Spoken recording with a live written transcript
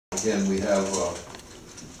again, we have,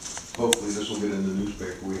 hopefully this will get in the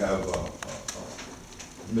newspaper, we have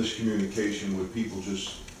miscommunication with people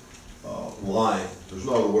just lying. There's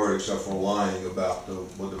no other word except for lying about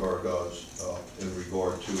what the borough does in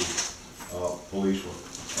regard to police work.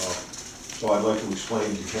 So I'd like to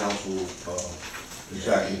explain to council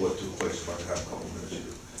exactly what took place, if I could have a couple of minutes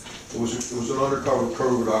here. It was an undercover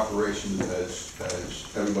covert operation, as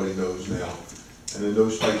everybody knows now. And in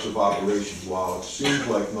those types of operations, while it seems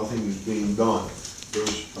like nothing is being done,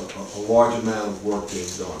 there's a large amount of work being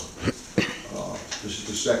done. This is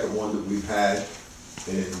the second one that we've had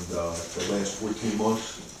in the last 14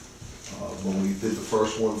 months. When we did the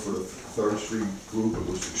first one for the 3rd Street group, it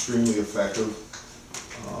was extremely effective.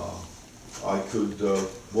 I could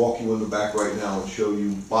walk you in the back right now and show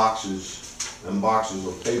you boxes and boxes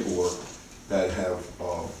of paperwork that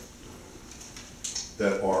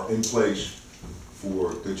are in place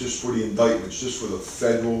they're just for the indictments, just for the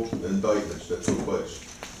federal indictments that took place.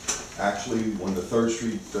 Actually, when the 3rd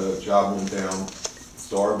Street job went down,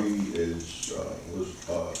 Darby was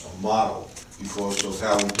a model because of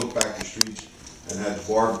how we took back the streets and had the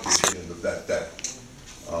barbecue at the end of that day.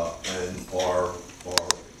 And our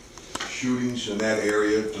shootings in that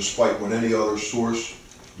area, despite what any other source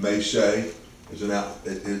may say, is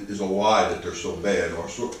a lie that they're so bad.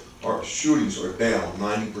 Our shootings are down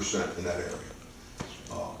 90% in that area.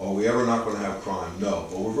 Are we ever not going to have crime? No.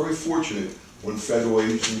 But we're very fortunate when federal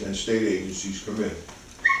agencies and state agencies come in.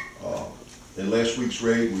 In last week's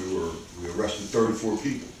raid, we arrested 34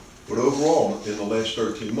 people. But overall, in the last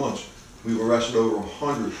 13 months, we've arrested over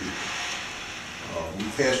 100 people. We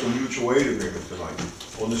passed a mutual aid agreement tonight.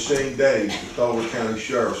 On the same day, the Delaware County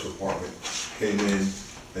Sheriff's Department came in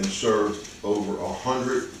and served over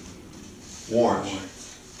 100 warrants,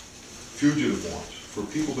 fugitive warrants, for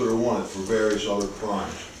people that are wanted for various other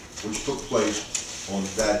crimes, which took place on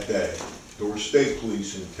that day. There were state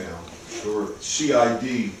police in town. There were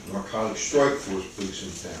CID, Narcotic Strike Force police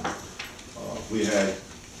in town. We had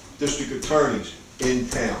district attorneys in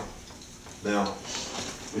town. Now,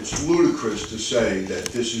 it's ludicrous to say that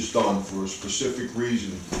this is done for a specific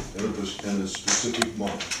reason in a specific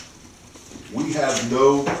month. We have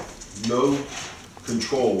no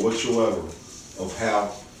control whatsoever of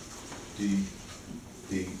how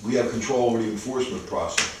we have control over the enforcement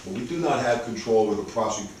process, but we do not have control over the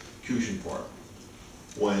prosecution part.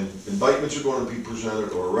 When indictments are going to be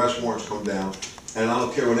presented or arrest warrants come down, and I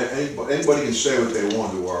don't care what anybody can say what they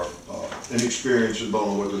want who are inexperienced and don't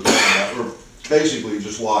know what they're talking about, or basically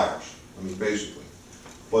just liars. I mean, basically.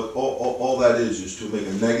 But all that is to make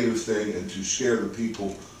a negative thing and to scare the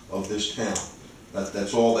people of this town.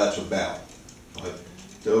 That's all that's about.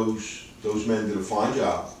 Those men did a fine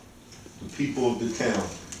job. The people of the town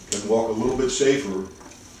can walk a little bit safer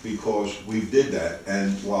because we did that.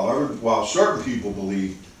 And while certain people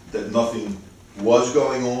believe that nothing was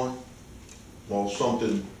going on, well,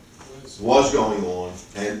 something was going on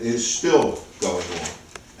and is still going on.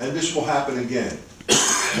 And this will happen again.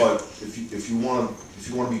 But if you want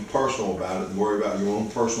to be personal about it and worry about your own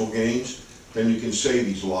personal gains, then you can say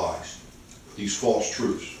these lies, these false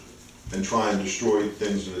truths, and try and destroy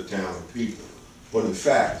things in the town and people. But in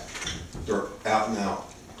fact, they're out and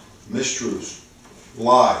out mistruths,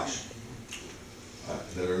 lies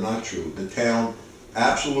that are not true. The town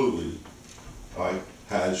absolutely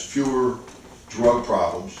has fewer drug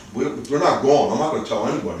problems. They're not gone. I'm not going to tell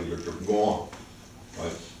anybody that they're gone,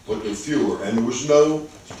 but they're fewer. And there was no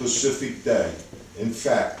specific day. In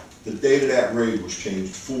fact, the date of that raid was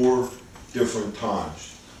changed 4 different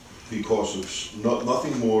times because of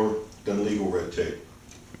nothing more than legal red tape.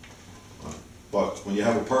 But when you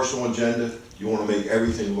have a personal agenda, you want to make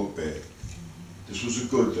everything look bad. This was a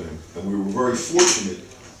good thing, and we were very fortunate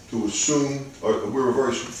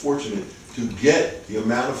to get the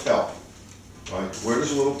amount of help. Where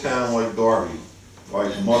does a little town like Darby,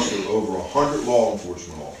 muster over 100 law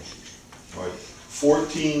enforcement officers,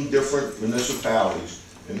 14 different municipalities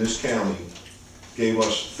in this county gave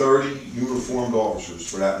us 30 uniformed officers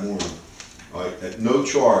for that morning, at no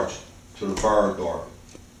charge to the borough of Darby.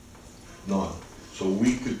 None. So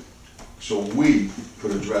we could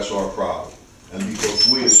address our problem, and because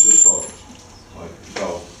we assist others.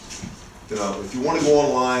 So, if you want to go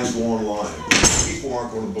online, go online. People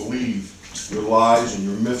aren't going to believe your lies and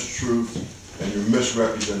your mistruths and your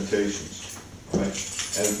misrepresentations.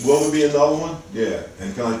 And will there be another one? Yeah.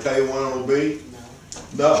 And can I tell you when it will be?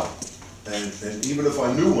 No. And even if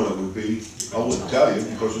I knew when it would be, I wouldn't tell you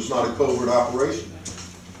because it's not a covert operation.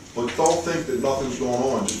 But don't think that nothing's going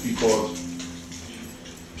on just because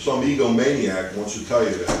some egomaniac wants to tell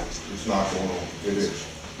you that it's not going on. It is.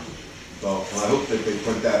 So, and I hope that they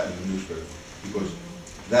print that in the newspaper, because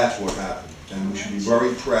that's what happened. And we should be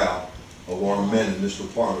very proud of our men in this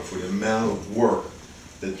department for the amount of work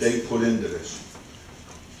that they put into this.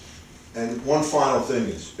 And one final thing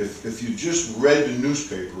is, if you just read the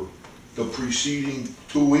newspaper the preceding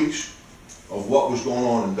 2 weeks of what was going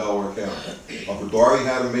on in Delaware County. Upper Darby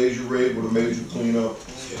had a major raid with a major cleanup.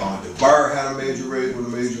 Bar had a major raid with a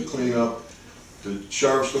major cleanup. The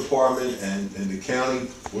Sheriff's Department and the county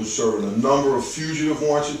was serving a number of fugitive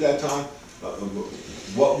warrants at that time.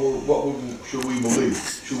 Should we believe?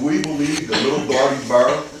 Should we believe that little Darby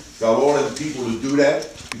Bar got all them people to do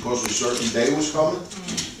that because a certain day was coming?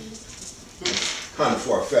 Kind of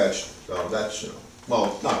far-fetched. That's,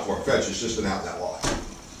 well, not far-fetched, it's just an out-and-out lie.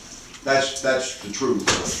 That's the truth.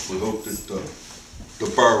 We hope that the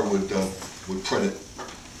borough would print it.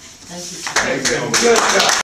 Thank you. Thank you.